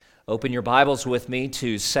Open your Bibles with me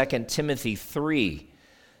to 2 Timothy 3.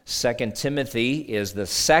 2 Timothy is the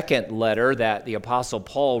second letter that the Apostle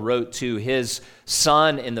Paul wrote to his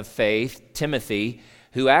son in the faith, Timothy,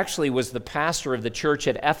 who actually was the pastor of the church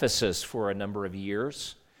at Ephesus for a number of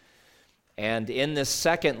years. And in this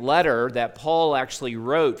second letter that Paul actually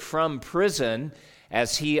wrote from prison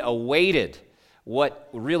as he awaited what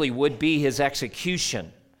really would be his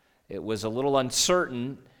execution, it was a little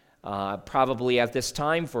uncertain probably at this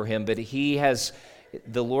time for him, but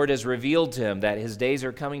the Lord has revealed to him that his days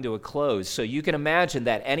are coming to a close. So you can imagine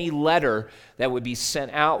that any letter that would be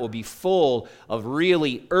sent out will be full of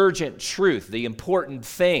really urgent truth, the important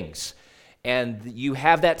things. And you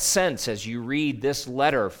have that sense as you read this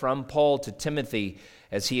letter from Paul to Timothy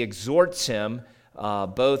as he exhorts him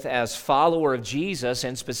both as follower of Jesus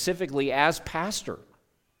and specifically as pastor.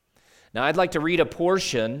 Now I'd like to read a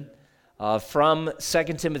portion from 2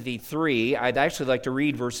 Timothy 3. I'd actually like to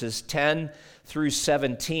read verses 10 through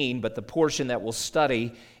 17, but the portion that we'll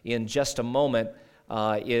study in just a moment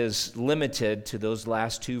is limited to those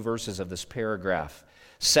last two verses of this paragraph.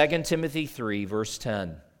 2 Timothy 3, verse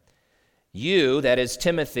 10. You, that is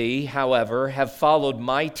Timothy, however, have followed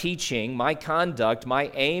my teaching, my conduct, my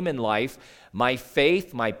aim in life, my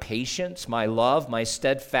faith, my patience, my love, my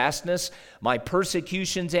steadfastness, my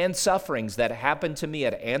persecutions and sufferings that happened to me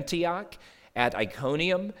at Antioch, at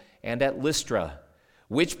Iconium, and at Lystra,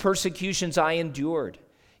 which persecutions I endured.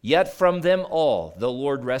 Yet from them all the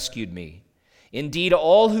Lord rescued me. Indeed,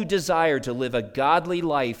 all who desire to live a godly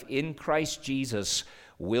life in Christ Jesus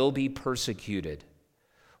will be persecuted,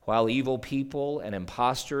 while evil people and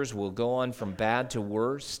impostors will go on from bad to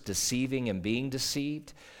worse, deceiving and being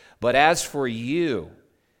deceived. But as for you,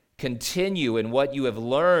 continue in what you have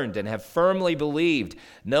learned and have firmly believed,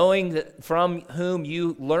 knowing that from whom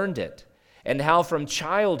you learned it, and how from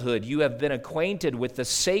childhood you have been acquainted with the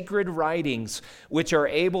sacred writings, which are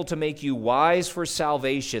able to make you wise for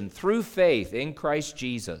salvation through faith in Christ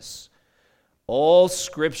Jesus. All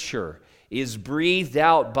Scripture is breathed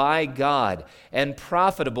out by God and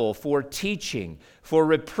profitable for teaching, for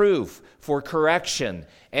reproof, for correction,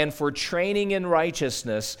 and for training in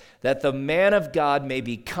righteousness, that the man of God may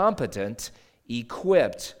be competent,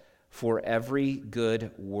 equipped for every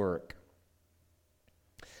good work.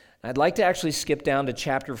 I'd like to actually skip down to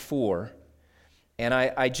chapter 4, and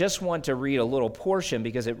I just want to read a little portion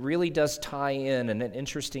because it really does tie in an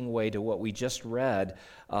interesting way to what we just read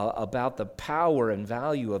about the power and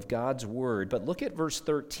value of God's word. But look at verse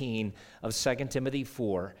 13 of 2 Timothy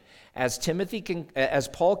 4. As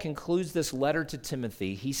Paul concludes this letter to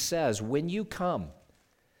Timothy, he says, "When you come,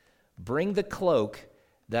 bring the cloak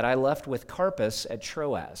that I left with Carpus at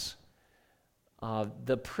Troas."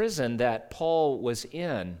 The prison that Paul was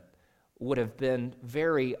in would have been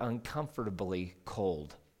very uncomfortably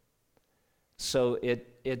cold. So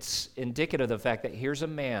it's indicative of the fact that here's a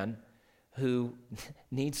man who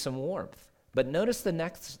needs some warmth. But notice the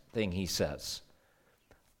next thing he says.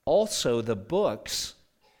 Also the books,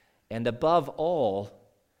 and above all,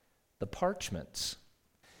 the parchments.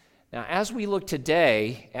 Now, as we look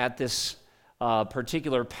today at this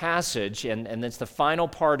particular passage, and it's the final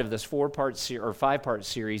part of this five-part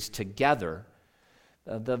series together,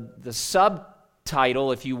 the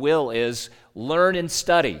subtitle, if you will, is Learn and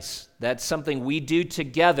Studies. That's something we do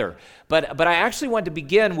together. But I actually want to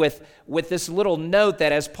begin with this little note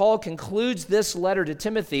that as Paul concludes this letter to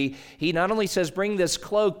Timothy, he not only says, bring this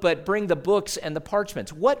cloak, but bring the books and the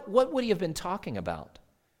parchments. What would he have been talking about?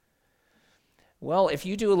 Well, if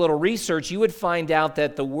you do a little research, you would find out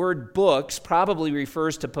that the word books probably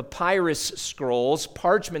refers to papyrus scrolls.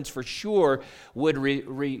 Parchments, for sure, would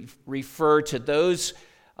refer to those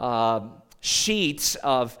sheets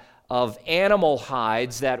of animal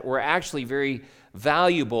hides that were actually very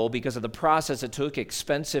valuable because of the process it took,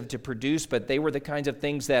 expensive to produce, but they were the kinds of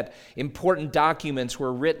things that important documents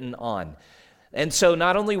were written on. And so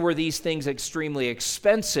not only were these things extremely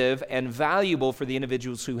expensive and valuable for the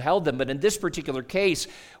individuals who held them, but in this particular case,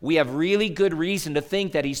 we have really good reason to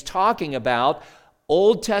think that he's talking about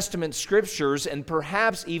Old Testament scriptures and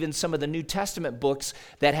perhaps even some of the New Testament books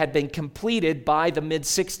that had been completed by the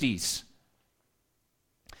mid-60s.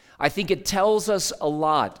 I think it tells us a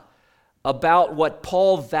lot about what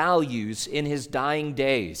Paul values in his dying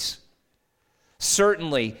days.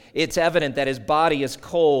 Certainly, it's evident that his body is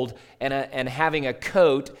cold and having a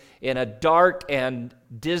coat in a dark and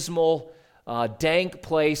dismal, dank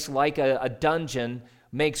place like a dungeon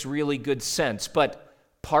makes really good sense. But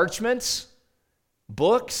parchments,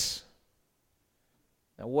 books,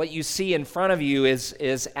 now what you see in front of you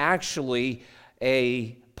is actually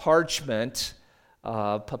a parchment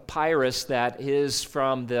papyrus that is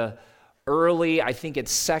from the early, I think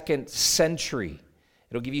it's 2nd century.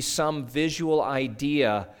 It'll give you some visual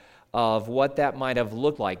idea of what that might have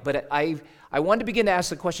looked like. But I wanted to begin to ask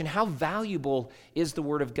the question, how valuable is the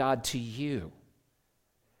Word of God to you?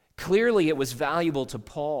 Clearly, it was valuable to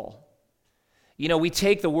Paul. You know, we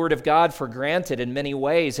take the Word of God for granted in many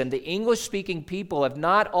ways, and the English-speaking people have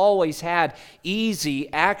not always had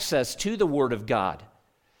easy access to the Word of God.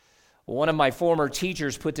 One of my former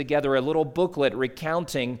teachers put together a little booklet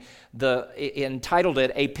recounting entitled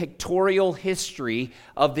it, A Pictorial History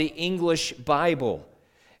of the English Bible.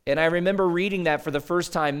 And I remember reading that for the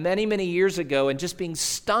first time many, many years ago and just being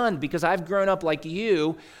stunned because I've grown up like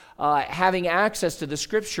you, having access to the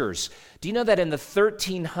Scriptures. Do you know that in the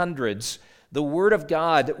 1300s, the Word of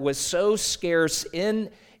God was so scarce in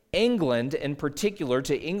England, in particular,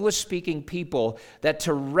 to English-speaking people, that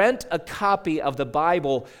to rent a copy of the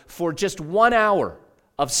Bible for just 1 hour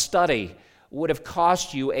of study would have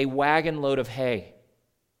cost you a wagon load of hay.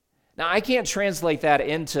 Now, I can't translate that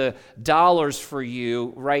into dollars for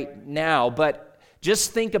you right now, but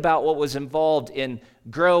just think about what was involved in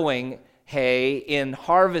growing hay, in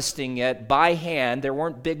harvesting it by hand. There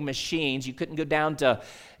weren't big machines. You couldn't go down to,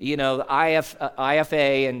 the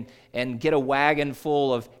IFA and get a wagon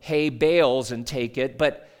full of hay bales and take it.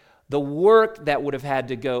 But the work that would have had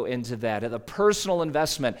to go into that, the personal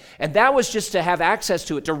investment, and that was just to have access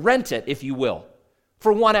to it, to rent it, if you will,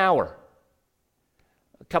 for 1 hour.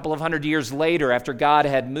 A couple of hundred years later, after God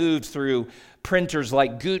had moved through printers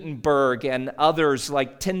like Gutenberg and others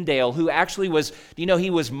like Tyndale, who actually was,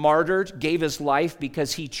 he was martyred, gave his life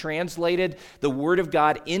because he translated the Word of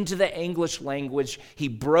God into the English language. He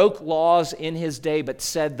broke laws in his day, but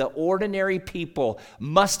said the ordinary people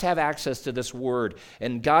must have access to this Word.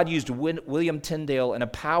 And God used William Tyndale in a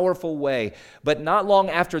powerful way. But not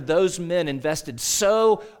long after those men invested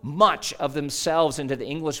so much of themselves into the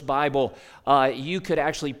English Bible, you could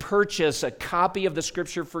actually purchase a copy of the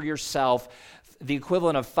Scripture for yourself, the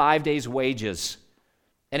equivalent of 5 days' wages.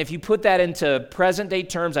 And if you put that into present-day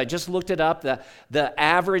terms, I just looked it up, the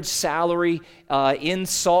average salary in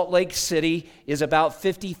Salt Lake City is about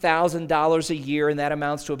 $50,000 a year, and that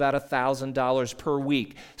amounts to about $1,000 per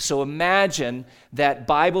week. So imagine that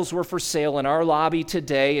Bibles were for sale in our lobby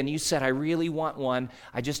today, and you said, I really want one,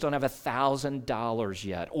 I just don't have $1,000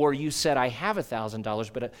 yet. Or you said, I have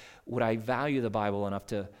 $1,000, but would I value the Bible enough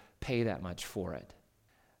to pay that much for it?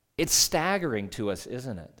 It's staggering to us,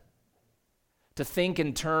 isn't it? To think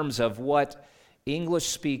in terms of what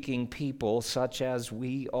English-speaking people, such as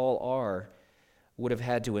we all are, would have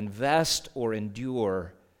had to invest or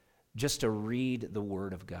endure just to read the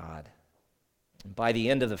Word of God. By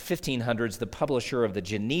the end of the 1500s, the publisher of the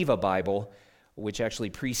Geneva Bible, which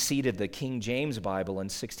actually preceded the King James Bible in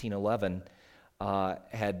 1611,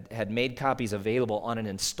 had made copies available on an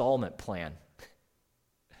installment plan.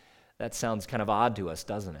 That sounds kind of odd to us,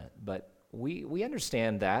 doesn't it? But we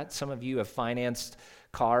understand that. Some of you have financed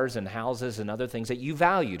cars and houses and other things that you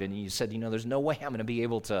valued, and you said, there's no way I'm going to be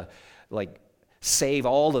able to save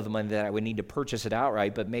all of the money that I would need to purchase it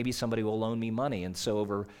outright, but maybe somebody will loan me money. And so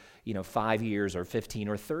over 5 years or 15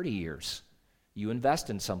 or 30 years, you invest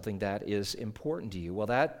in something that is important to you. Well,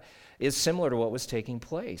 that is similar to what was taking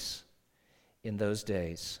place in those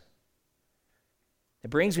days. It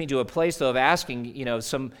brings me to a place, though, of asking,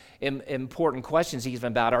 some important questions even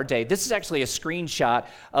about our day. This is actually a screenshot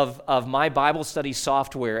of my Bible study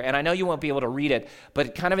software, and I know you won't be able to read it,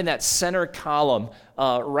 but kind of in that center column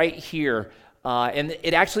right here, and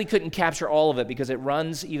it actually couldn't capture all of it because it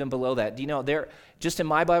runs even below that. Do you know, just in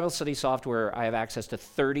my Bible study software, I have access to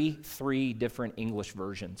 33 different English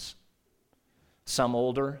versions. Some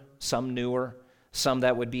older, some newer, some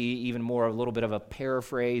that would be even more a little bit of a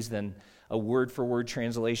paraphrase than a word-for-word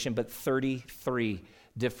translation, but 33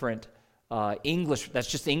 different English, that's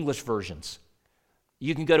just English versions.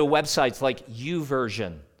 You can go to websites like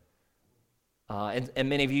YouVersion, and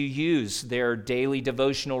many of you use their daily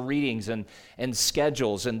devotional readings and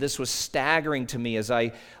schedules, and this was staggering to me as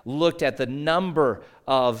I looked at the number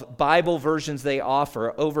of Bible versions they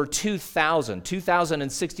offer. Over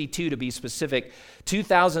 2,062 to be specific,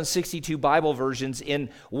 2,062 Bible versions in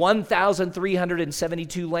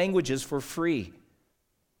 1,372 languages for free.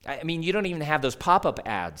 I mean, you don't even have those pop-up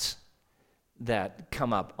ads that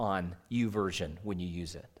come up on YouVersion when you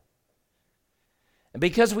use it. And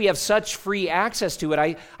because we have such free access to it,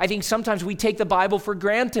 I think sometimes we take the Bible for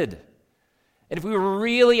granted. And if we were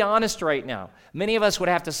really honest right now, many of us would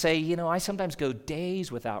have to say, I sometimes go days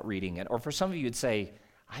without reading it. Or for some of you, you'd say,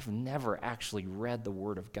 I've never actually read the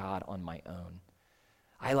Word of God on my own.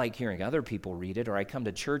 I like hearing other people read it, or I come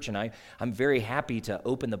to church and I'm very happy to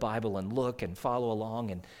open the Bible and look and follow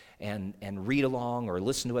along and read along or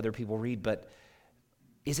listen to other people read, but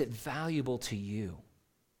is it valuable to you?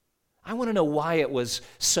 I want to know why it was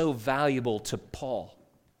so valuable to Paul.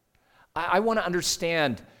 I want to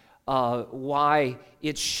understand why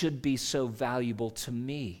it should be so valuable to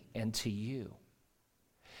me and to you.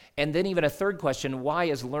 And then even a third question, why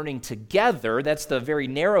is learning together, that's the very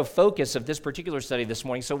narrow focus of this particular study this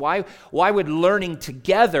morning, so why would learning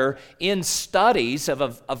together in studies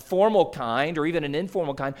of a formal kind or even an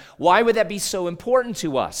informal kind, why would that be so important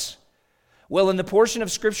to us? Well, in the portion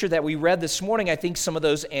of Scripture that we read this morning, I think some of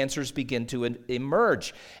those answers begin to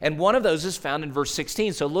emerge. And one of those is found in verse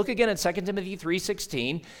 16. So look again at 2 Timothy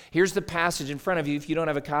 3:16. Here's the passage in front of you. If you don't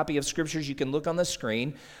have a copy of Scriptures, you can look on the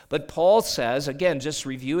screen. But Paul says, again, just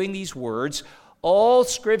reviewing these words, all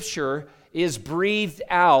Scripture is breathed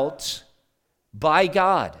out by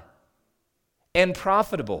God and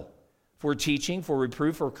profitable for teaching, for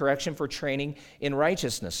reproof, for correction, for training in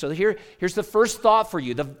righteousness. So here's the first thought for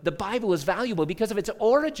you. The Bible is valuable because of its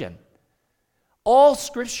origin. All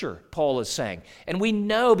Scripture, Paul is saying. And we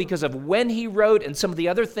know because of when he wrote and some of the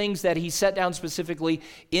other things that he set down specifically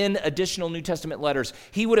in additional New Testament letters.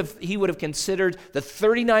 He would have considered the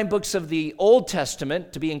 39 books of the Old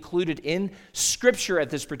Testament to be included in Scripture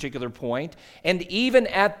at this particular point. And even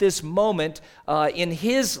at this moment in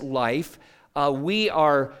his life, we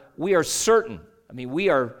are certain, we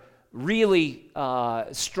are really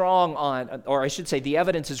strong on, or I should say the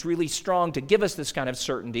evidence is really strong to give us this kind of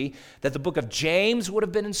certainty that the book of James would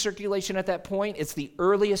have been in circulation at that point. It's the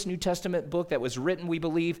earliest New Testament book that was written, we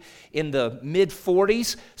believe, in the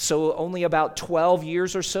mid-40s, so only about 12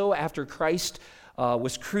 years or so after Christ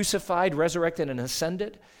was crucified, resurrected, and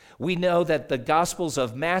ascended. We know that the Gospels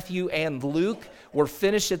of Matthew and Luke were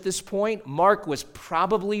finished at this point. Mark was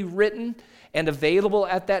probably written and available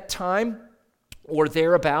at that time or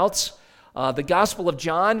thereabouts. The Gospel of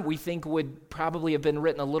John, we think, would probably have been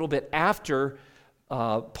written a little bit after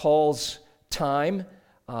Paul's time.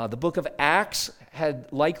 The book of Acts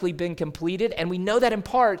had likely been completed, and we know that in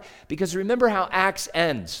part because remember how Acts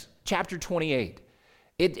ends, chapter 28.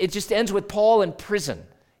 It just ends with Paul in prison.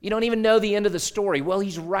 You don't even know the end of the story. Well,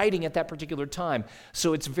 he's writing at that particular time.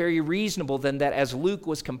 So it's very reasonable then that as Luke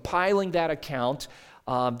was compiling that account,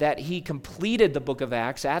 that he completed the book of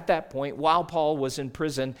Acts at that point while Paul was in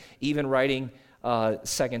prison, even writing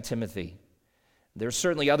 2 Timothy. There's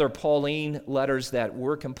certainly other Pauline letters that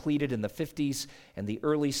were completed in the 50s and the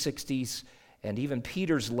early 60s, and even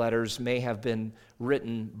Peter's letters may have been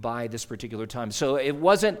written by this particular time. So it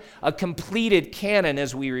wasn't a completed canon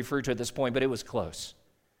as we refer to at this point, but it was close.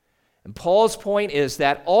 And Paul's point is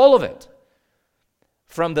that all of it,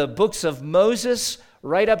 from the books of Moses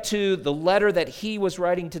right up to the letter that he was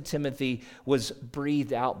writing to Timothy, was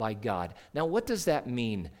breathed out by God. Now, what does that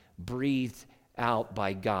mean, breathed out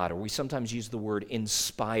by God? Or we sometimes use the word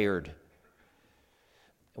inspired.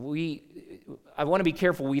 I want to be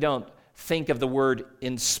careful we don't think of the word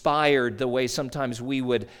inspired the way sometimes we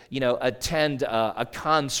would, attend a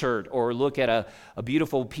concert or look at a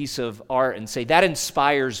beautiful piece of art and say, that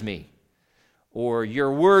inspires me. Or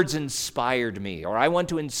your words inspired me, or I want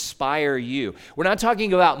to inspire you. We're not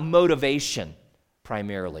talking about motivation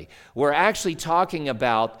primarily. We're actually talking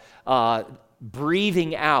about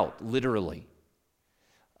breathing out, literally.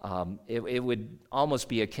 It would almost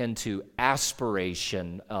be akin to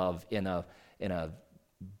aspiration in a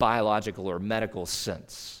biological or medical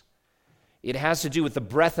sense. It has to do with the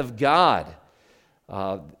breath of God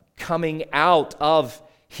coming out of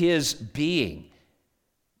his being.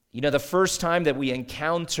 The first time that we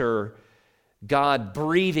encounter God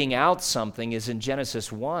breathing out something is in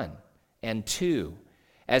Genesis 1 and 2,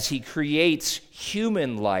 as he creates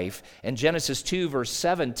human life. And Genesis 2, verse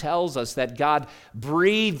 7 tells us that God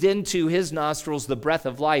breathed into his nostrils the breath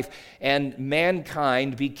of life, and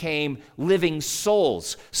mankind became living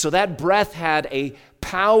souls. So that breath had a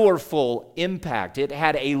powerful impact. It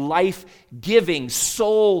had a life-giving,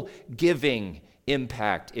 soul-giving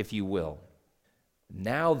impact, if you will.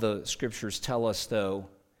 Now the Scriptures tell us, though,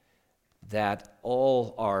 that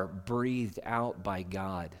all are breathed out by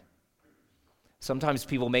God. Sometimes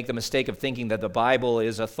people make the mistake of thinking that the Bible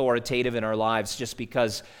is authoritative in our lives just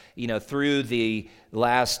because, through the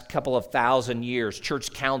last couple of thousand years,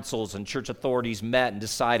 church councils and church authorities met and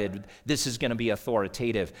decided this is going to be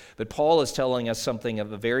authoritative. But Paul is telling us something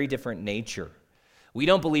of a very different nature. We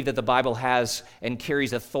don't believe that the Bible has and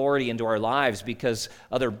carries authority into our lives because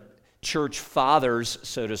other church fathers,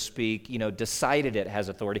 so to speak, decided it has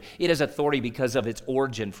authority. It has authority because of its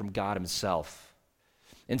origin from God himself.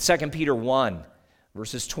 In 2 Peter 1,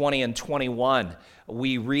 Verses 20 and 21,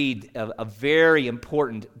 we read a very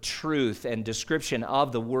important truth and description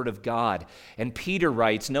of the Word of God. And Peter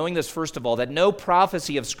writes, knowing this first of all, that no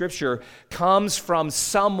prophecy of Scripture comes from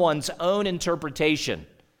someone's own interpretation.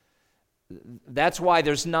 That's why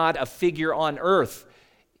there's not a figure on earth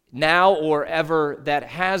now or ever that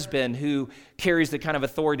has been who carries the kind of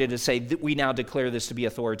authority to say that we now declare this to be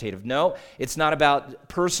authoritative. No, it's not about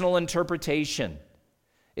personal interpretation.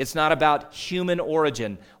 It's not about human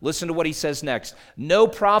origin. Listen to what he says next. No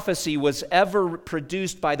prophecy was ever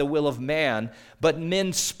produced by the will of man, but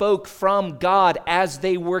men spoke from God as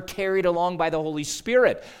they were carried along by the Holy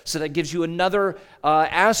Spirit. So that gives you another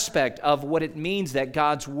aspect of what it means that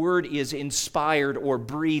God's word is inspired or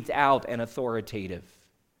breathed out and authoritative.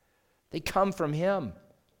 They come from him.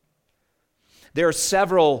 There are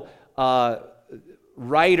several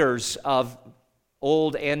writers of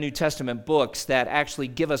Old and New Testament books that actually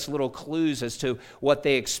give us little clues as to what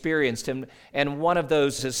they experienced. And one of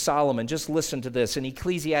those is Solomon. Just listen to this. In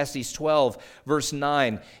Ecclesiastes 12, verse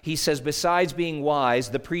 9, he says, besides being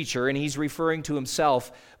wise, the preacher, and he's referring to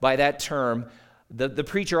himself by that term, the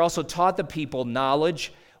preacher also taught the people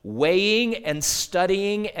knowledge, weighing and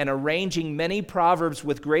studying and arranging many proverbs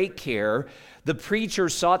with great care. The preacher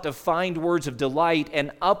sought to find words of delight,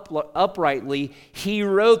 and uprightly he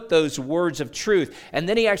wrote those words of truth. And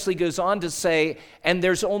then he actually goes on to say, and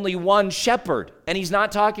there's only one shepherd. And he's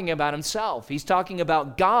not talking about himself. He's talking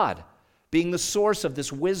about God being the source of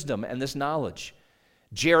this wisdom and this knowledge.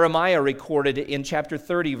 Jeremiah recorded in chapter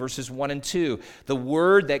 30, verses 1 and 2, the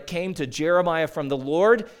word that came to Jeremiah from the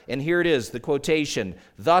Lord, and here it is, the quotation,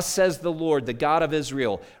 thus says the Lord, the God of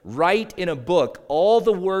Israel, write in a book all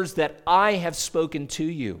the words that I have spoken to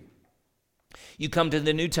you. You come to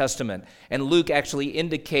the New Testament, and Luke actually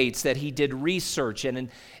indicates that he did research, and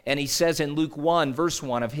he says in Luke 1, verse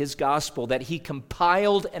 1 of his gospel, that he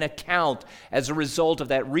compiled an account as a result of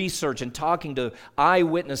that research and talking to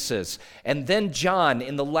eyewitnesses. And then John,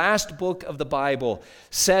 in the last book of the Bible,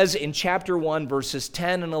 says in chapter 1, verses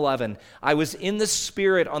 10 and 11, I was in the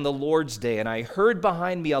Spirit on the Lord's day, and I heard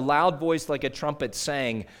behind me a loud voice like a trumpet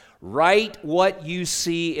saying, write what you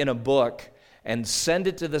see in a book, and send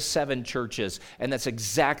it to the 7 churches. And that's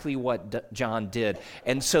exactly what John did.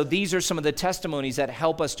 And so these are some of the testimonies that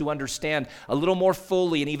help us to understand a little more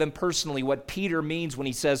fully and even personally what Peter means when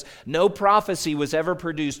he says, no prophecy was ever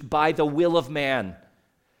produced by the will of man,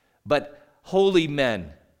 but holy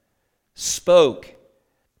men spoke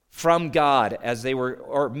from God as they were,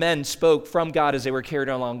 or men spoke from God as they were carried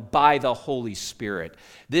along by the Holy Spirit.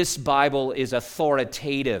 This Bible is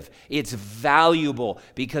authoritative. It's valuable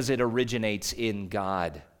because it originates in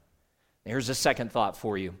God. Here's a second thought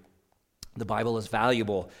for you. The Bible is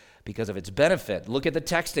valuable because of its benefit. Look at the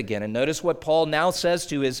text again and notice what Paul now says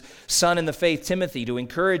to his son in the faith, Timothy, to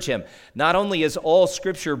encourage him. Not only is all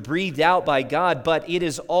Scripture breathed out by God, but it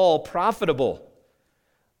is all profitable.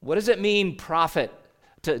 What does it mean, profit?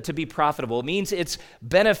 To be profitable. It means it's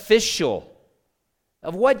beneficial.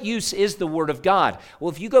 Of what use is the Word of God?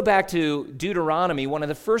 Well, if you go back to Deuteronomy, one of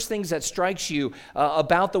the first things that strikes you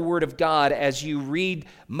about the Word of God as you read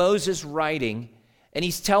Moses writing, and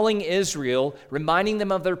he's telling Israel, reminding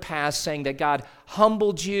them of their past, saying that God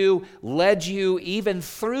humbled you, led you, even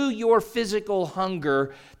through your physical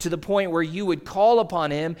hunger to the point where you would call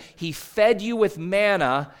upon Him. He fed you with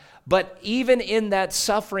manna. But even in that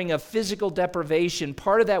suffering of physical deprivation,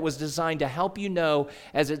 part of that was designed to help you know,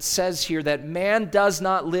 as it says here, that man does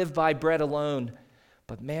not live by bread alone,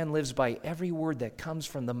 but man lives by every word that comes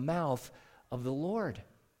from the mouth of the Lord.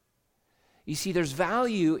 You see, there's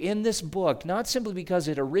value in this book, not simply because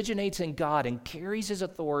it originates in God and carries His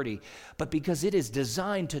authority, but because it is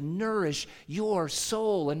designed to nourish your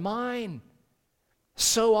soul and mine.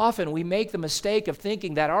 So often we make the mistake of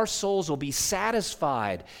thinking that our souls will be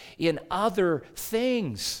satisfied in other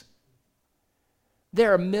things.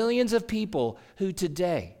 There are millions of people who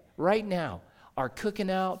today, right now, are cooking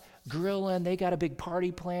out, grilling, they got a big party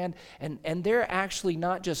planned, and they're actually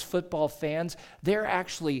not just football fans, they're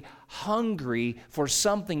actually hungry for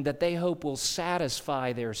something that they hope will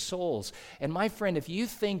satisfy their souls. And my friend, if you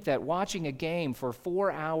think that watching a game for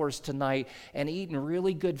 4 hours tonight and eating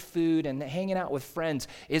really good food and hanging out with friends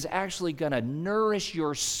is actually going to nourish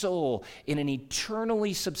your soul in an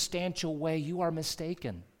eternally substantial way, you are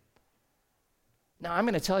mistaken. Now, I'm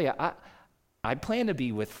going to tell you, I plan to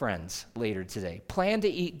be with friends later today, plan to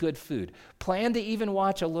eat good food, plan to even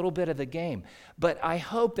watch a little bit of the game. But I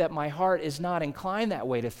hope that my heart is not inclined that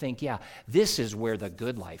way to think, yeah, this is where the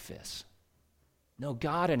good life is. No,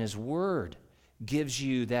 God and His Word gives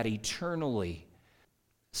you that eternally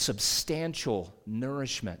substantial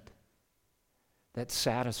nourishment. that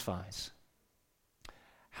satisfies.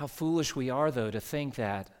 How foolish we are, though, to think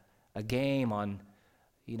that a game on,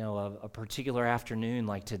 a particular afternoon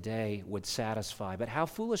like today would satisfy. But how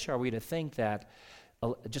foolish are we to think that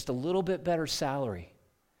just a little bit better salary,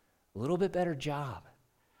 a little bit better job,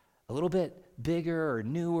 a little bit bigger or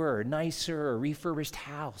newer or nicer or refurbished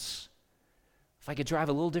house, if I could drive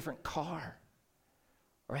a little different car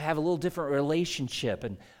or have a little different relationship,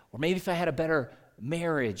 or maybe if I had a better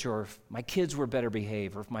marriage, or if my kids were better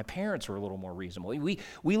behaved, or if my parents were a little more reasonable.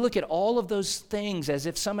 We look at all of those things as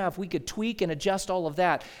if somehow if we could tweak and adjust all of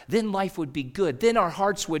that, then life would be good. Then our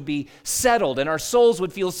hearts would be settled and our souls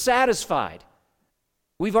would feel satisfied.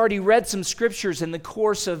 We've already read some scriptures in the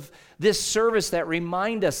course of this service that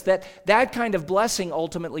remind us that that kind of blessing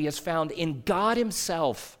ultimately is found in God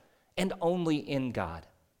himself and only in God.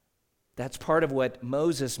 That's part of what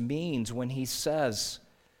Moses means when he says,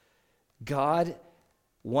 God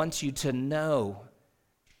wants you to know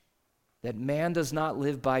that man does not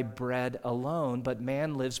live by bread alone, but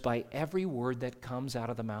man lives by every word that comes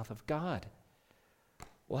out of the mouth of God.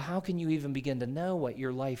 Well, how can you even begin to know what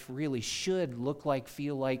your life really should look like,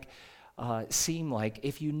 feel like, seem like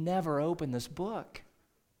if you never open this book?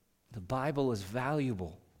 The Bible is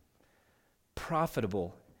valuable,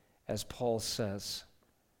 profitable, as Paul says.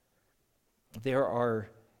 There are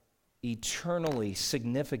eternally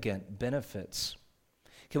significant benefits.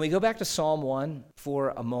 Can we go back to Psalm 1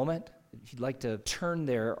 for a moment? If you'd like to turn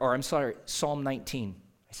there, or I'm sorry, Psalm 19.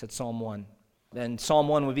 I said Psalm 1. And Psalm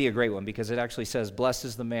 1 would be a great one because it actually says, blessed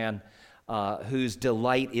is the man whose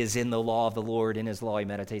delight is in the law of the Lord. In his law he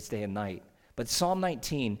meditates day and night. But Psalm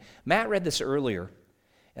 19, Matt read this earlier,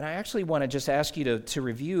 and I actually want to just ask you to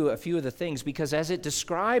review a few of the things, because as it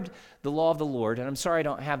described the law of the Lord, and I'm sorry I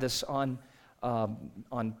don't have this on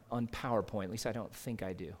PowerPoint, at least I don't think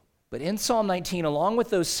I do. But in Psalm 19, along with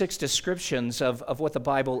those 6 descriptions of what the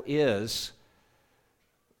Bible is,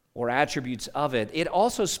 or attributes of it, it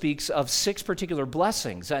also speaks of 6 particular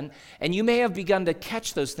blessings. And you may have begun to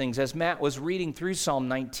catch those things as Matt was reading through Psalm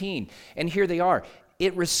 19. And here they are.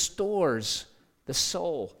 It restores the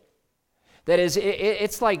soul. That is,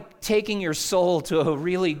 it's like taking your soul to a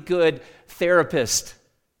really good therapist,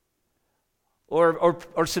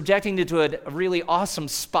 or subjecting it to a really awesome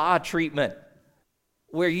spa treatment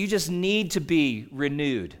where you just need to be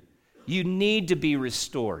renewed. You need to be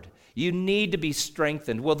restored. You need to be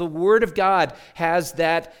strengthened. Well, the Word of God has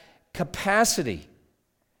that capacity.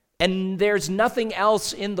 And there's nothing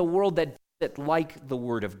else in the world that like the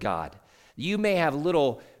Word of God. You may have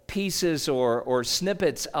little pieces or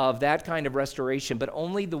snippets of that kind of restoration, but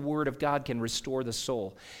only the Word of God can restore the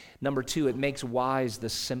soul. Number 2, it makes wise the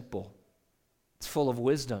simple. It's full of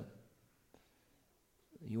wisdom.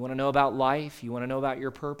 You want to know about life? You want to know about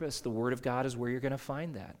your purpose? The Word of God is where you're going to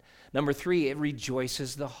find that. Number 3, it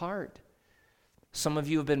rejoices the heart. Some of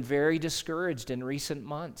you have been very discouraged in recent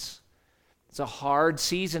months. It's a hard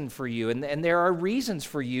season for you, and there are reasons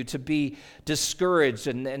for you to be discouraged,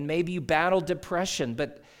 and maybe you battle depression,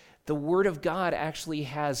 but the Word of God actually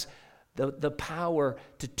has the power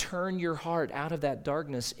to turn your heart out of that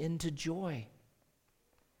darkness into joy.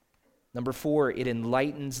 Number 4, it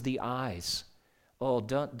enlightens the eyes. Oh,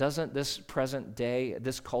 doesn't this present day,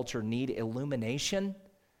 this culture need illumination?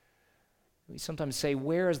 We sometimes say,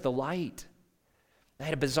 where is the light? I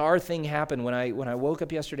had a bizarre thing happen when I woke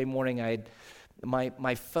up yesterday morning.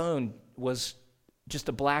 My phone was just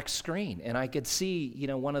a black screen, and I could see,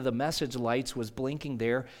 one of the message lights was blinking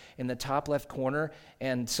there in the top left corner.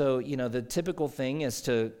 And so, the typical thing is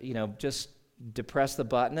to, just depress the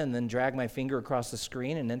button and then drag my finger across the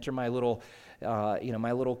screen and enter my little,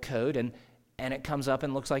 my little code, and it comes up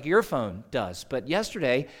and looks like your phone does. But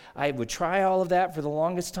yesterday, I would try all of that for the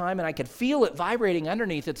longest time, and I could feel it vibrating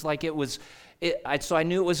underneath. It's like so I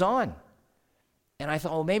knew it was on. And I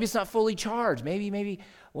thought, maybe it's not fully charged. Maybe.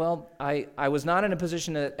 Well, I was not in a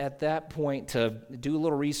position at that point to do a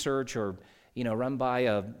little research or, run by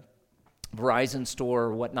a Verizon store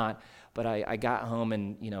or whatnot. But I got home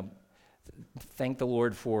and, thank the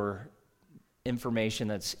Lord for information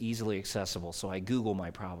that's easily accessible. So I Google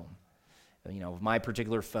my problem. My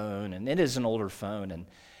particular phone, and it is an older phone,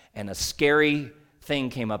 and a scary thing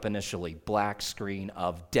came up initially, black screen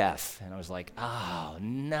of death. And I was like, oh,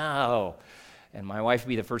 no. And my wife would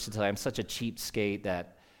be the first to tell you, I'm such a cheapskate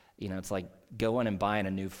that, it's like going and buying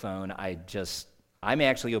a new phone. I may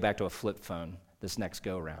actually go back to a flip phone this next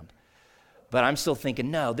go-around. But I'm still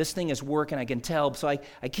thinking, no, this thing is working, I can tell. So I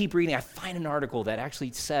keep reading. I find an article that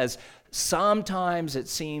actually says sometimes it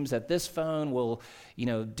seems that this phone will,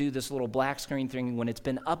 do this little black screen thing when it's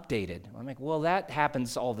been updated. I'm like, well, that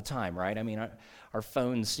happens all the time, right? I mean, our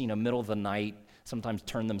phones, middle of the night, sometimes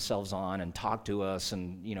turn themselves on and talk to us,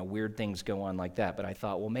 and weird things go on like that. But I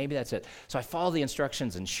thought, well, maybe that's it. So I followed the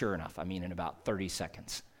instructions, and sure enough, in about 30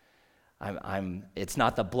 seconds, it's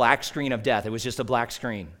not the black screen of death. It was just a black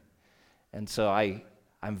screen. And so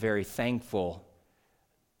I'm very thankful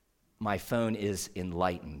my phone is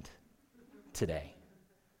enlightened today.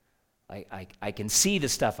 I can see the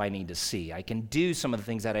stuff I need to see. I can do some of the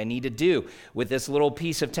things that I need to do with this little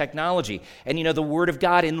piece of technology. And the Word of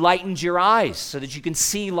God enlightens your eyes so that you can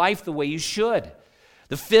see life the way you should.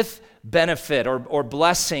 The fifth benefit or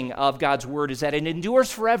blessing of God's Word is that it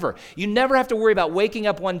endures forever. You never have to worry about waking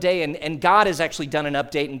up one day and God has actually done an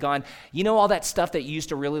update and gone, all that stuff that you used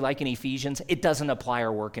to really like in Ephesians, it doesn't apply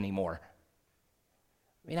or work anymore.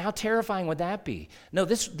 How terrifying would that be? No,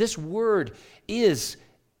 this Word is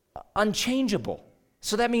unchangeable.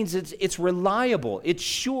 So that means it's reliable, it's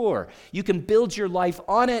sure. You can build your life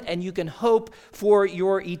on it, and you can hope for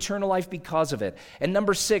your eternal life because of it. And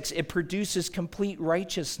number 6, it produces complete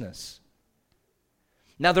righteousness.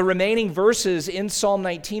 Now, the remaining verses in Psalm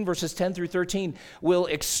 19, verses 10 through 13, will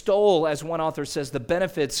extol, as one author says, the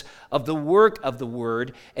benefits of the work of the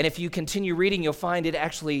Word. And if you continue reading, you'll find it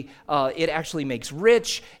actually makes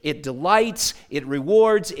rich, it delights, it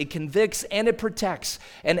rewards, it convicts, and it protects.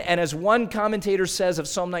 And as one commentator says of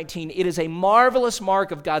Psalm 19, it is a marvelous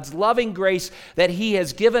mark of God's loving grace that He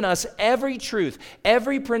has given us every truth,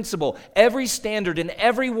 every principle, every standard, and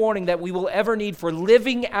every warning that we will ever need for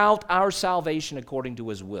living out our salvation according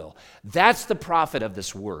to His will. That's the profit of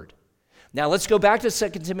this word. Now let's go back to 2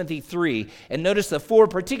 Timothy 3 and notice the 4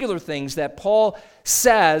 particular things that Paul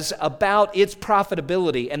says about its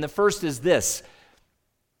profitability. And the first is this: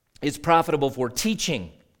 it's profitable for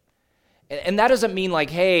teaching. And that doesn't mean like,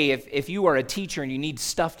 hey, if you are a teacher and you need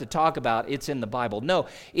stuff to talk about, it's in the Bible. No,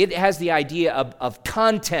 it has the idea of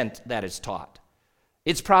content that is taught.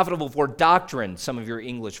 It's profitable for doctrine, some of your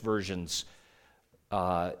English versions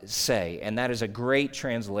say, and that is a great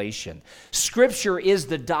translation. Scripture is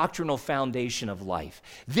the doctrinal foundation of life.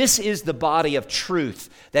 This is the body of truth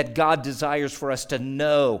that God desires for us to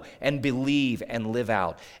know and believe and live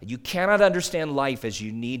out. You cannot understand life as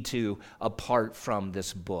you need to apart from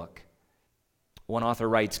this book. One author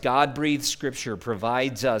writes, God-breathed Scripture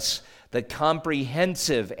provides us the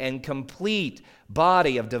comprehensive and complete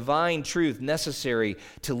body of divine truth necessary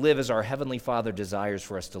to live as our Heavenly Father desires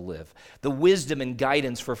for us to live. The wisdom and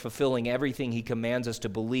guidance for fulfilling everything He commands us to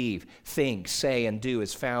believe, think, say, and do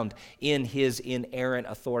is found in His inerrant,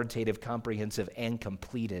 authoritative, comprehensive, and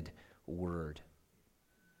completed Word.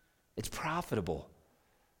 It's profitable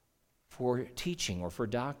for teaching or for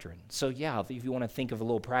doctrine. So yeah, if you want to think of a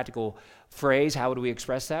little practical phrase, how would we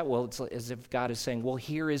express that? Well, it's as if God is saying, well,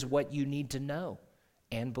 here is what you need to know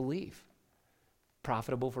and believe.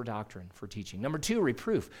 Profitable for doctrine, for teaching. Number 2,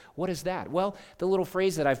 reproof. What is that? Well, the little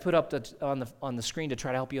phrase that I've put up on the screen to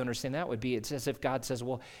try to help you understand that would be, it's as if God says,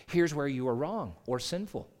 well, here's where you are wrong or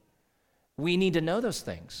sinful. We need to know those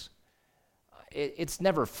things. It's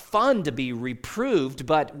never fun to be reproved,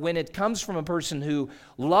 but when it comes from a person who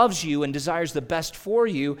loves you and desires the best for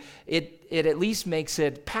you, it at least makes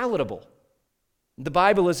it palatable. The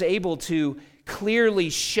Bible is able to clearly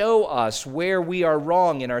show us where we are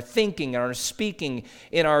wrong in our thinking, in our speaking,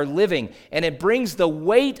 in our living. And it brings the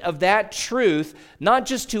weight of that truth, not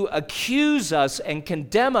just to accuse us and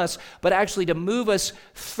condemn us, but actually to move us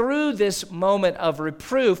through this moment of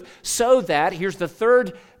reproof so that, here's the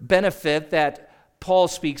third benefit that Paul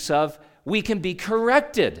speaks of, we can be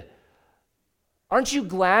corrected. Aren't you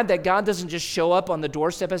glad that God doesn't just show up on the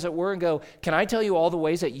doorstep, as it were, and go, can I tell you all the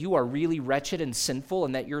ways that you are really wretched and sinful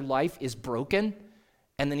and that your life is broken?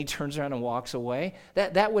 And then He turns around and walks away.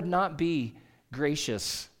 That would not be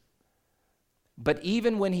gracious. But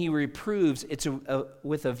even when He reproves, it's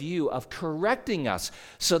with a view of correcting us.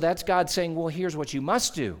 So that's God saying, well, here's what you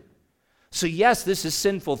must do. So yes, this is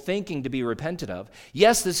sinful thinking to be repented of.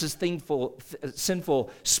 Yes, this is sinful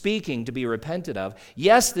speaking to be repented of.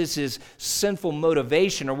 Yes, this is sinful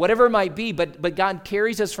motivation or whatever it might be, but God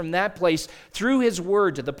carries us from that place through His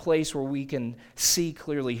Word to the place where we can see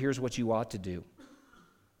clearly, here's what you ought to do.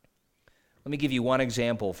 Let me give you one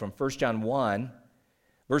example from 1 John 1,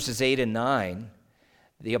 verses 8 and 9.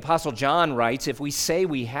 The Apostle John writes, if we say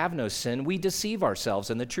we have no sin, we deceive ourselves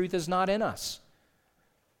and the truth is not in us.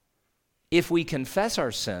 If we confess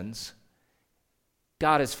our sins,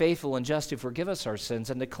 God is faithful and just to forgive us our sins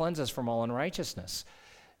and to cleanse us from all unrighteousness.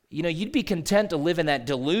 You'd be content to live in that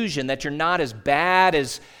delusion that you're not as bad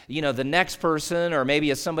as, the next person or maybe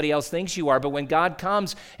as somebody else thinks you are. But when God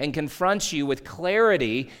comes and confronts you with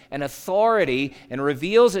clarity and authority and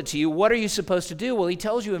reveals it to you, what are you supposed to do? Well, He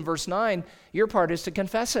tells you in verse 9, your part is to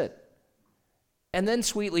confess it. And then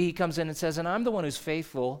sweetly he comes in and says, and I'm the one who's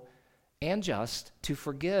faithful and just to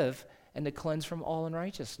forgive and to cleanse from all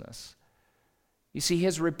unrighteousness. You see,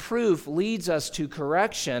 his reproof leads us to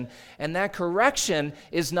correction, and that correction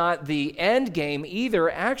is not the end game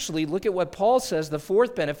either. Actually, look at what Paul says. The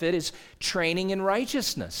fourth benefit is training in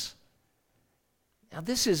righteousness. Now,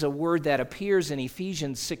 this is a word that appears in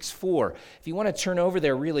Ephesians 6:4. If you want to turn over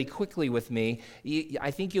there really quickly with me,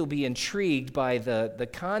 I think you'll be intrigued by the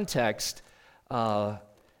context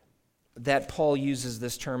that Paul uses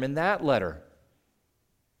this term in that letter.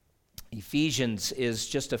 Ephesians is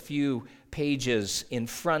just a few pages in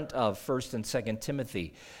front of 1st and 2nd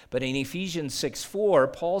Timothy. But in Ephesians 6:4,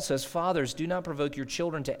 Paul says, Fathers, do not provoke your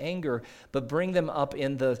children to anger, but bring them up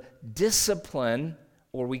in the discipline,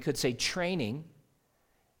 or we could say training,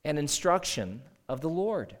 and instruction of the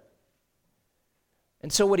Lord.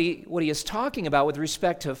 And so what he is talking about with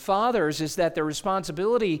respect to fathers is that their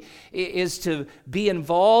responsibility is to be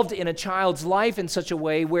involved in a child's life in such a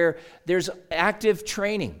way where there's active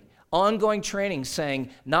training, ongoing training, saying,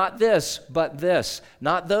 not this, but this,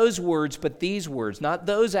 not those words, but these words, not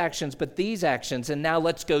those actions, but these actions, and now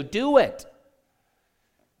let's go do it.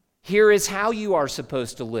 Here is how you are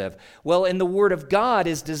supposed to live. Well, and the Word of God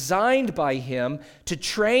is designed by Him to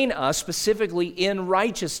train us specifically in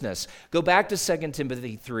righteousness. Go back to 2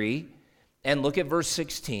 Timothy 3 and look at verse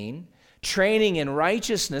 16. Training in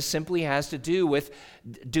righteousness simply has to do with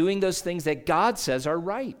doing those things that God says are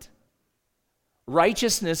right.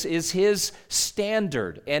 Righteousness is His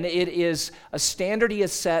standard, and it is a standard He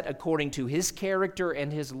has set according to His character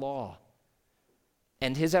and His law.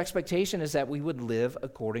 And His expectation is that we would live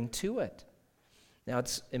according to it. Now,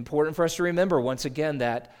 it's important for us to remember, once again,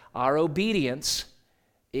 that our obedience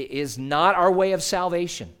is not our way of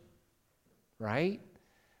salvation, right?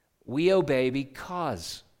 We obey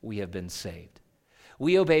because we have been saved.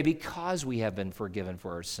 We obey because we have been forgiven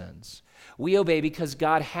for our sins. We obey because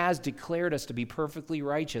God has declared us to be perfectly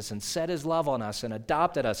righteous and set His love on us and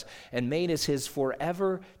adopted us and made us His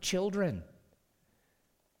forever children.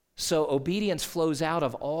 So obedience flows out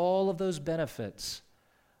of all of those benefits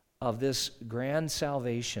of this grand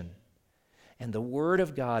salvation. And the Word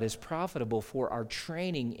of God is profitable for our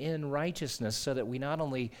training in righteousness so that we not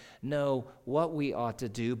only know what we ought to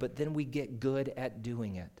do, but then we get good at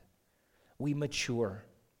doing it. We mature.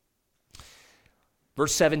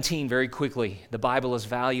 Verse 17, very quickly, the Bible is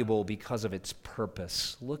valuable because of its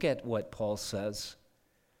purpose. Look at what Paul says.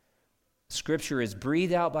 Scripture is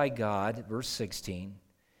breathed out by God, verse 16.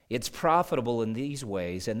 It's profitable in these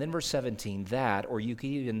ways. And then verse 17, that, or you can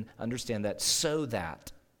even understand that, so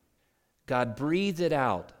that. God breathed it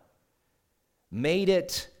out, made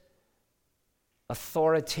it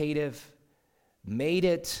authoritative, made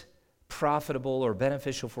it profitable or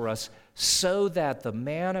beneficial for us, so that the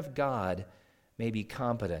man of God may be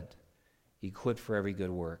competent, equipped for every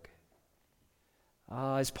good work.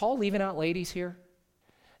 Is Paul leaving out ladies here?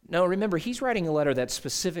 No, remember, he's writing a letter that's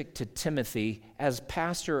specific to Timothy as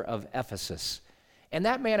pastor of Ephesus. And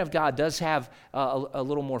that man of God does have a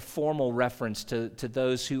little more formal reference to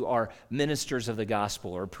those who are ministers of the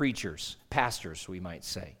gospel or preachers, pastors, we might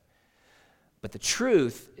say. But the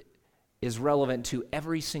truth is relevant to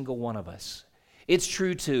every single one of us. It's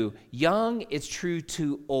true to young, it's true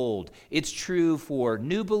to old. It's true for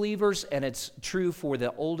new believers, and it's true for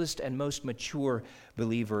the oldest and most mature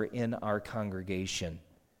believer in our congregation.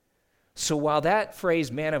 So while that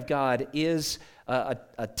phrase, man of God, is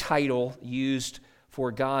a title used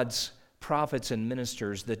for God's prophets and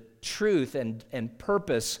ministers, the truth and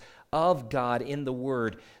purpose of God in the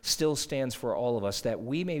Word still stands for all of us, that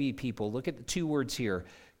we may be people, look at the two words here,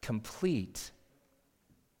 complete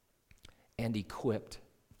and equipped.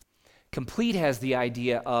 Complete has the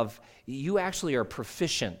idea of you actually are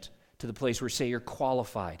proficient to the place where, say, you're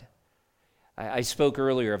qualified. I spoke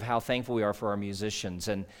earlier of how thankful we are for our musicians.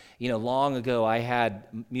 And, long ago I had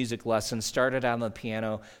music lessons, started out on the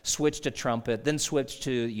piano, switched to trumpet, then switched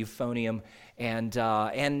to euphonium,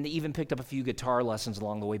 and even picked up a few guitar lessons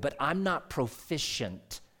along the way. But I'm not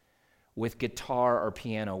proficient with guitar or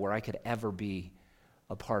piano where I could ever be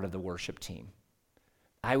a part of the worship team.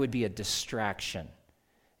 I would be a distraction.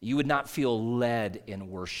 You would not feel led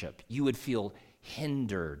in worship. You would feel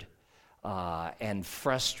hindered and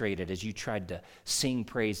frustrated as you tried to sing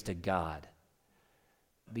praise to God,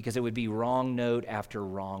 because it would be wrong note after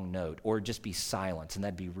wrong note, or just be silence, and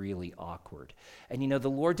that'd be really awkward. And the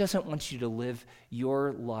Lord doesn't want you to live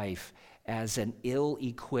your life as an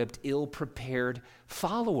ill-equipped, ill-prepared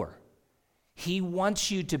follower. He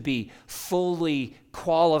wants you to be fully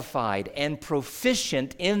qualified and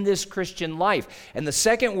proficient in this Christian life. And the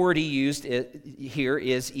second word he used here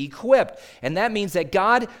is equipped. And that means that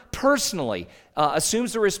God personally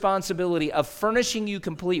assumes the responsibility of furnishing you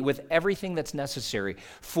complete with everything that's necessary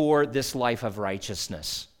for this life of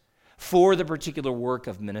righteousness, for the particular work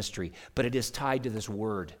of ministry. But it is tied to this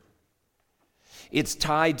word. It's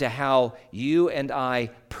tied to how you and I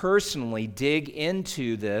personally dig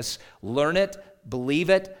into this, learn it, believe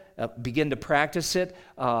it, begin to practice it.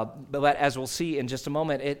 But as we'll see in just a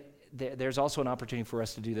moment, there's also an opportunity for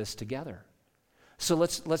us to do this together. So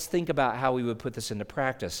let's think about how we would put this into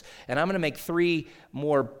practice. And I'm going to make 3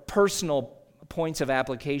 more personal points of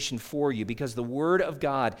application for you because the Word of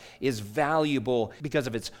God is valuable because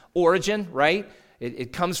of its origin, right?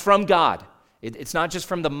 It comes from God. It's not just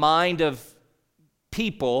from the mind of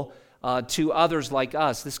people to others like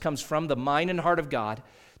us. This comes from the mind and heart of God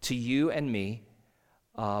to you and me.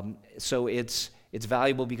 So it's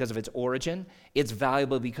valuable because of its origin. It's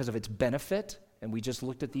valuable because of its benefit. And we just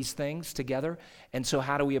looked at these things together. And so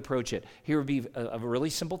how do we approach it? Here would be a really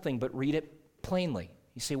simple thing, but read it plainly.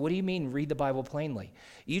 You say, what do you mean read the Bible plainly?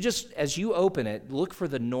 You just, as you open it, look for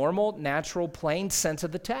the normal, natural, plain sense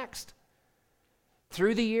of the text.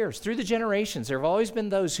 Through the years, through the generations, there have always been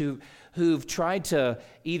those who've tried to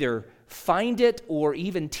either find it or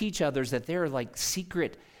even teach others that there are like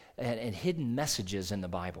secret and hidden messages in the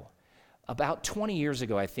Bible. About 20 years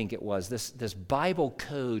ago, I think it was, this Bible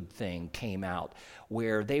code thing came out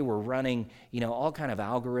where they were running, all kind of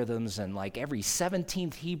algorithms, and like every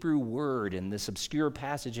 17th Hebrew word in this obscure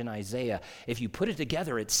passage in Isaiah, if you put it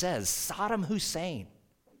together, it says Saddam Hussein.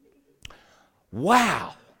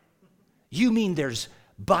 Wow! You mean there's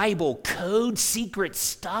Bible code, secret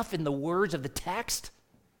stuff in the words of the text?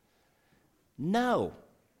 No,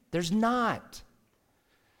 there's not.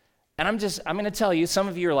 And I'm going to tell you, some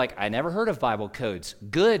of you are like, I never heard of Bible codes.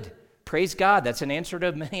 Good. Praise God. That's an answer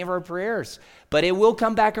to many of our prayers. But it will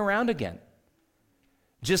come back around again.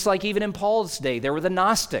 Just like even in Paul's day, there were the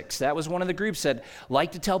Gnostics. That was one of the groups that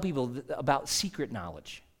liked to tell people about secret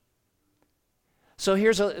knowledge. So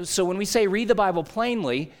when we say read the Bible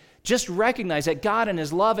plainly, just recognize that God in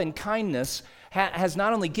his love and kindness has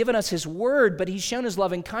not only given us his word, but he's shown his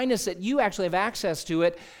love and kindness that you actually have access to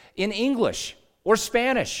it in English or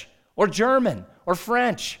Spanish or German or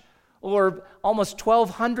French or almost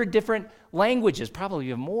 1,200 different languages, probably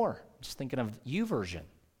even more. Just thinking of YouVersion.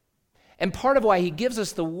 And part of why he gives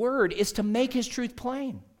us the word is to make his truth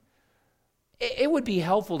plain. It would be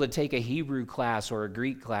helpful to take a Hebrew class or a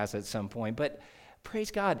Greek class at some point, but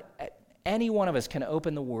praise God, any one of us can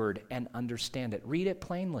open the word and understand it. Read it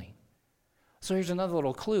plainly. So here's another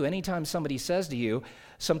little clue. Anytime somebody says to you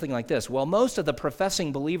something like this, well, most of the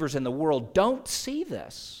professing believers in the world don't see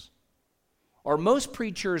this, or most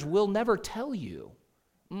preachers will never tell you,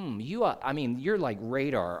 your like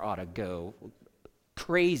radar ought to go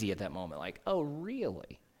crazy at that moment. Like, oh,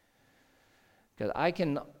 really? Because I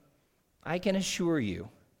can assure you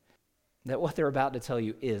that what they're about to tell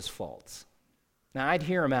you is false. Now, I'd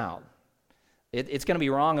hear them out. It's going to be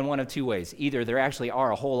wrong in one of 2 ways. Either there actually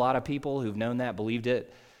are a whole lot of people who've known that, believed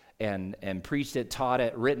it, and preached it, taught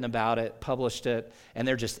it, written about it, published it, and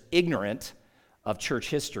they're just ignorant of church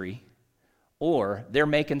history, or they're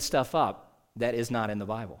making stuff up that is not in the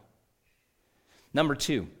Bible. Number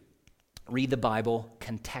 2, read the Bible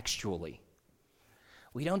contextually.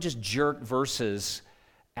 We don't just jerk verses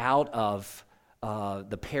out of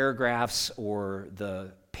the paragraphs or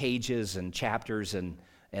the pages and chapters and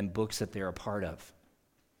books that they're a part of.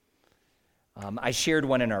 I shared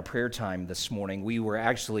one in our prayer time this morning. We were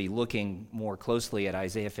actually looking more closely at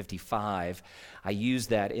Isaiah 55. I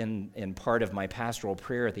used that in part of my pastoral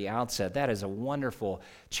prayer at the outset. That is a wonderful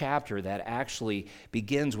chapter that actually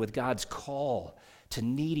begins with God's call to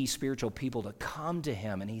needy spiritual people to come to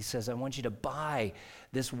him. And he says, I want you to buy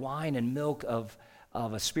this wine and milk of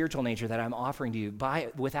a spiritual nature that I'm offering to you. Buy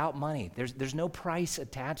it without money. There's no price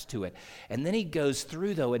attached to it. And then he goes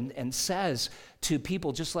through, though, and says to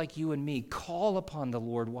people just like you and me, call upon the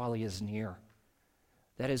Lord while he is near.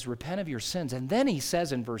 That is, repent of your sins. And then he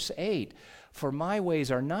says in verse 8, for my ways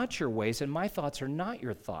are not your ways, and my thoughts are not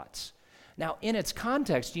your thoughts. Now, in its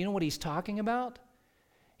context, do you know what he's talking about?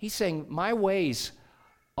 He's saying, my ways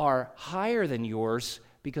are higher than yours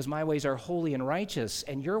because my ways are holy and righteous,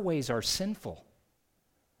 and your ways are sinful.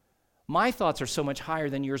 My thoughts are so much higher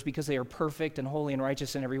than yours because they are perfect and holy and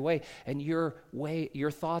righteous in every way, and your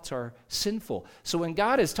thoughts are sinful. So when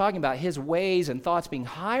God is talking about his ways and thoughts being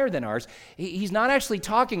higher than ours, he's not actually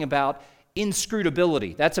talking about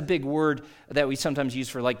inscrutability. That's a big word that we sometimes use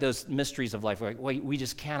for like those mysteries of life. We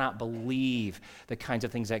just cannot believe the kinds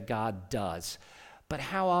of things that God does. But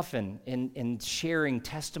how often in sharing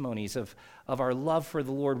testimonies of our love for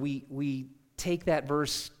the Lord, we take that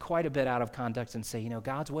verse quite a bit out of context and say,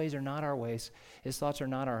 God's ways are not our ways. His thoughts are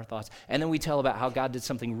not our thoughts. And then we tell about how God did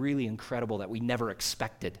something really incredible that we never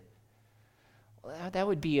expected. Well, that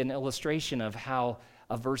would be an illustration of how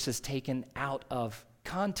a verse is taken out of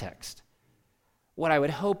context. What I would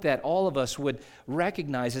hope that all of us would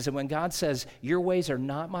recognize is that when God says, your ways are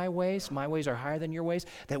not my ways are higher than your ways,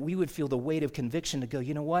 that we would feel the weight of conviction to go,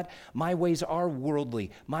 you know what? My ways are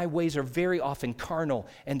worldly. My ways are very often carnal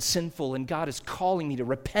and sinful, and God is calling me to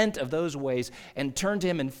repent of those ways and turn to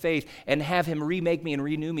him in faith and have him remake me and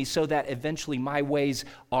renew me so that eventually my ways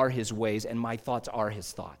are his ways and my thoughts are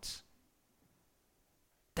his thoughts.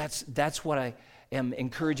 That's what I am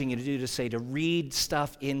encouraging you to do, to read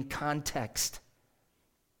stuff in context.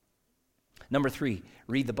 Number 3,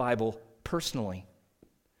 read the Bible personally.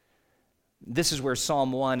 This is where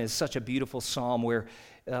Psalm 1 is such a beautiful psalm where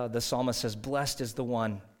the psalmist says, blessed is the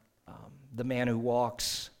one, the man who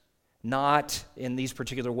walks not in these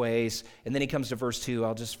particular ways. And then he comes to verse 2.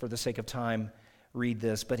 I'll just, for the sake of time, read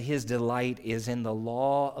this. But his delight is in the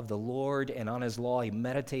law of the Lord, and on his law he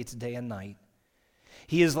meditates day and night.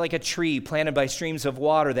 He is like a tree planted by streams of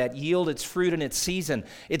water that yield its fruit in its season.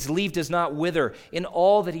 Its leaf does not wither. In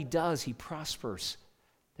all that he does, he prospers.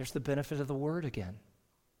 There's the benefit of the word again.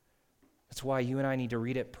 That's why you and I need to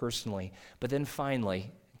read it personally. But then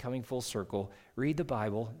finally, coming full circle, read the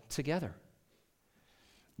Bible together.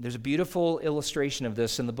 There's a beautiful illustration of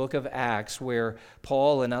this in the book of Acts where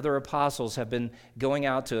Paul and other apostles have been going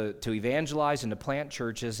out to evangelize and to plant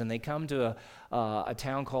churches, and they come to a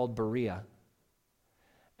town called Berea.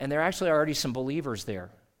 And there are actually already some believers there.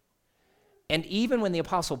 And even when the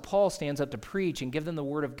Apostle Paul stands up to preach and give them the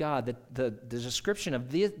Word of God, the description of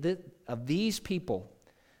these people,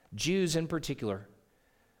 Jews in particular,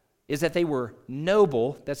 is that they were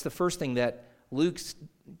noble. That's the first thing that Luke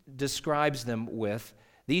describes them with.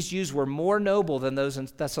 These Jews were more noble than those in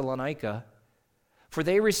Thessalonica, for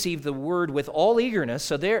they received the Word with all eagerness.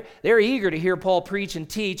 So they're eager to hear Paul preach and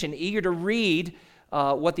teach and eager to read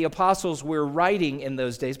what the apostles were writing in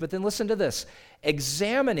those days. But then listen to this,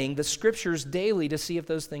 examining the scriptures daily to see if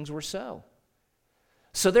those things were so.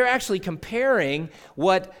 So they're actually comparing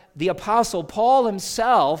what the apostle Paul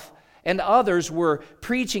himself and others were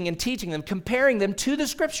preaching and teaching them, comparing them to the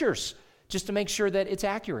scriptures, just to make sure that it's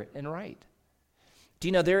accurate and right. Do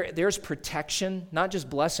you know there's protection, not just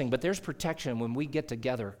blessing, but there's protection when we get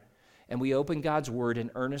together and we open God's word and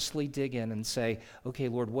earnestly dig in and say, okay,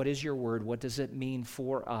 Lord, what is your word? What does it mean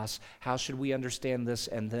for us? How should we understand this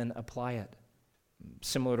and then apply it?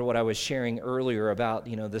 Similar to what I was sharing earlier about,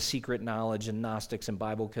 the secret knowledge and Gnostics and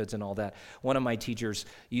Bible codes and all that. One of my teachers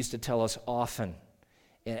used to tell us often,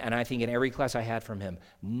 and I think in every class I had from him,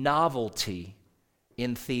 novelty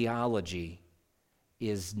in theology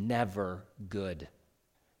is never good.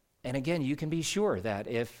 And again, you can be sure that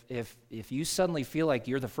if you suddenly feel like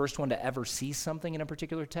you're the first one to ever see something in a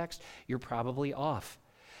particular text, you're probably off.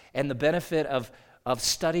 And the benefit of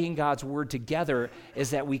studying God's word together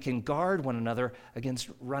is that we can guard one another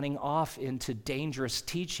against running off into dangerous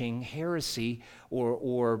teaching, heresy,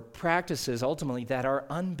 or practices ultimately that are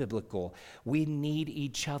unbiblical. We need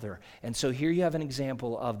each other. And so here you have an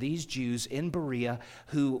example of these Jews in Berea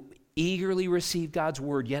who eagerly receive God's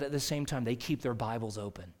word, yet at the same time they keep their Bibles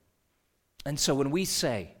open. And so when we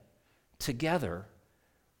say, together,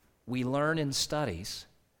 we learn in studies,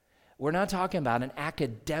 we're not talking about an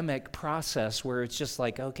academic process where it's just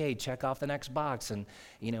like, okay, check off the next box. And,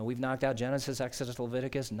 we've knocked out Genesis, Exodus,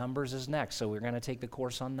 Leviticus, Numbers is next, so we're going to take the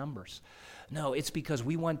course on Numbers. No, it's because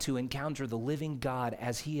we want to encounter the living God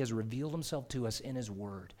as he has revealed himself to us in his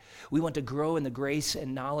word. We want to grow in the grace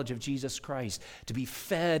and knowledge of Jesus Christ, to be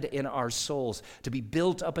fed in our souls, to be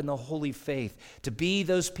built up in the holy faith, to be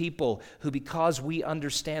those people who, because we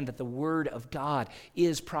understand that the word of God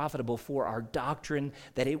is profitable for our doctrine,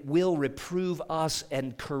 that it will reprove us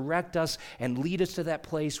and correct us and lead us to that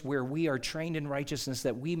place where we are trained in righteousness,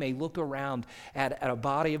 that we may look around at a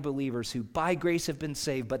body of believers who by grace have been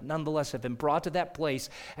saved, but nonetheless have been brought to that place,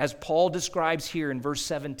 as Paul describes here in verse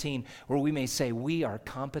 17, where we may say we are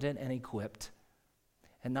competent and equipped.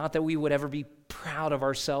 And not that we would ever be proud of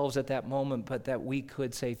ourselves at that moment, but that we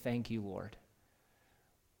could say, thank you, Lord.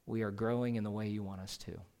 We are growing in the way you want us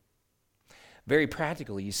to. Very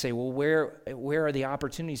practically, you say, well, where are the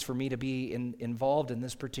opportunities for me to be involved in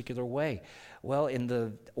this particular way? Well, in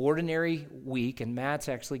the ordinary week, and Matt's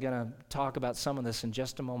actually going to talk about some of this in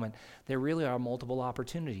just a moment, there really are multiple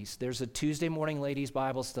opportunities. There's a Tuesday morning ladies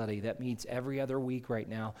Bible study that meets every other week right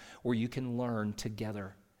now where you can learn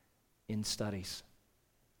together in studies.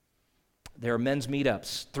 There are men's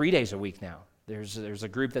meetups 3 days a week now. There's a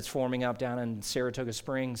group that's forming up down in Saratoga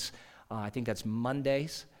Springs. I think that's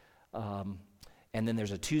Mondays. And then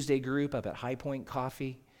there's a Tuesday group up at High Point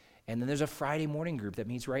Coffee. And then there's a Friday morning group that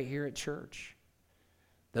meets right here at church.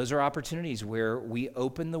 Those are opportunities where we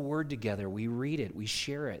open the Word together, we read it, we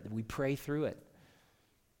share it, we pray through it.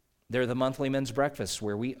 They're the monthly men's breakfasts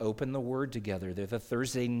where we open the Word together. They're the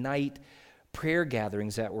Thursday night prayer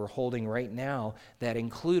gatherings that we're holding right now that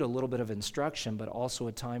include a little bit of instruction, but also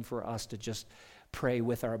a time for us to just pray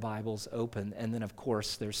with our Bibles open. And then, of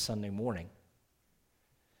course, there's Sunday morning.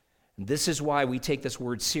 This is why we take this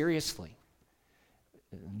word seriously.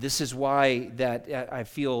 This is why that I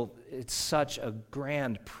feel it's such a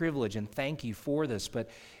grand privilege, and thank you for this. But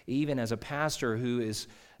even as a pastor who is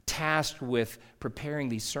tasked with preparing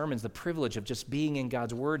these sermons, the privilege of just being in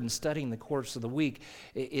God's Word and studying the course of the week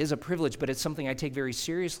is a privilege, but it's something I take very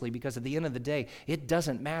seriously because at the end of the day, it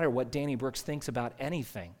doesn't matter what Danny Brooks thinks about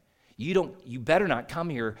anything. You better not come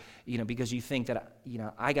here, because you think that,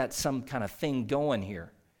 I got some kind of thing going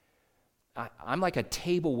here. I'm like a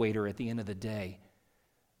table waiter at the end of the day.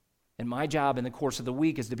 And my job in the course of the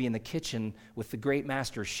week is to be in the kitchen with the great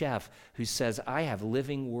master chef who says, I have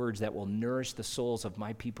living words that will nourish the souls of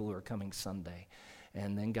my people who are coming Sunday.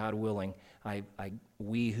 And then, God willing,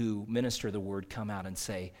 we who minister the word come out and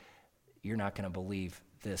say, you're not going to believe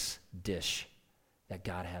this dish that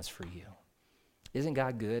God has for you. Isn't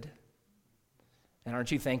God good? And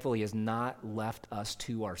aren't you thankful He has not left us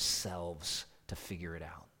to ourselves to figure it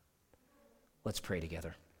out? Let's pray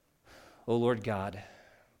together. Oh, Lord God,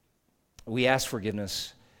 we ask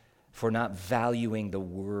forgiveness for not valuing the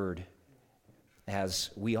Word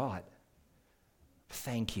as we ought.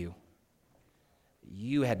 Thank you.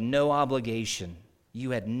 You had no obligation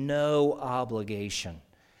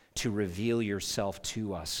to reveal yourself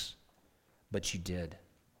to us, but you did,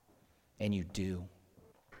 and you do.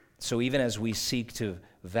 So even as we seek to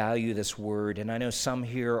value this Word, and I know some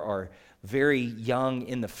here are very young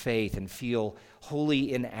in the faith and feel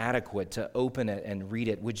wholly inadequate to open it and read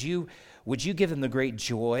it, would you give them the great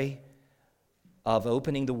joy of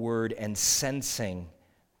opening the Word and sensing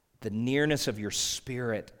the nearness of your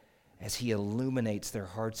Spirit as He illuminates their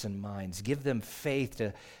hearts and minds? Give them faith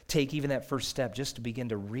to take even that first step just to begin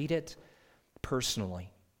to read it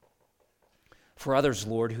personally. For others,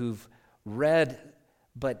 Lord, who've read,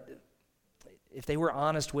 but if they were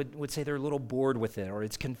honest, would say they're a little bored with it or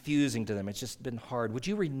it's confusing to them, it's just been hard. Would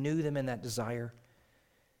you renew them in that desire?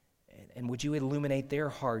 And would you illuminate their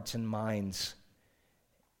hearts and minds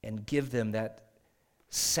and give them that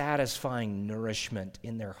satisfying nourishment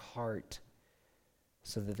in their heart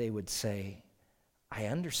so that they would say, I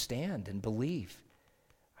understand and believe.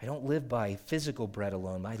 I don't live by physical bread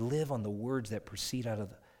alone. I live on the words that proceed out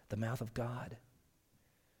of the mouth of God.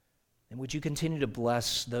 And would you continue to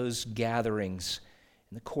bless those gatherings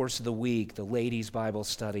in the course of the week, the ladies' Bible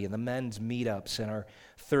study and the men's meetups and our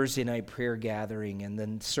Thursday night prayer gathering and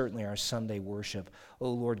then certainly our Sunday worship.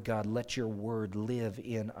 Oh, Lord God, let your word live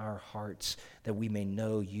in our hearts that we may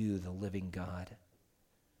know you, the living God.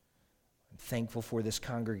 I'm thankful for this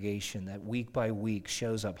congregation that week by week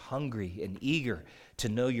shows up hungry and eager to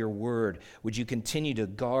know your word. Would you continue to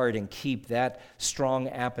guard and keep that strong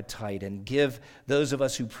appetite and give those of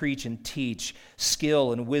us who preach and teach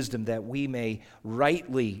skill and wisdom that we may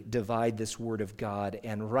rightly divide this word of God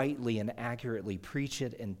and rightly and accurately preach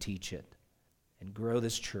it and teach it and grow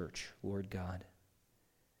this church, Lord God,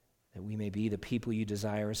 that we may be the people you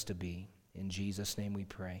desire us to be. In Jesus' name we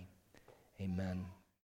pray. Amen.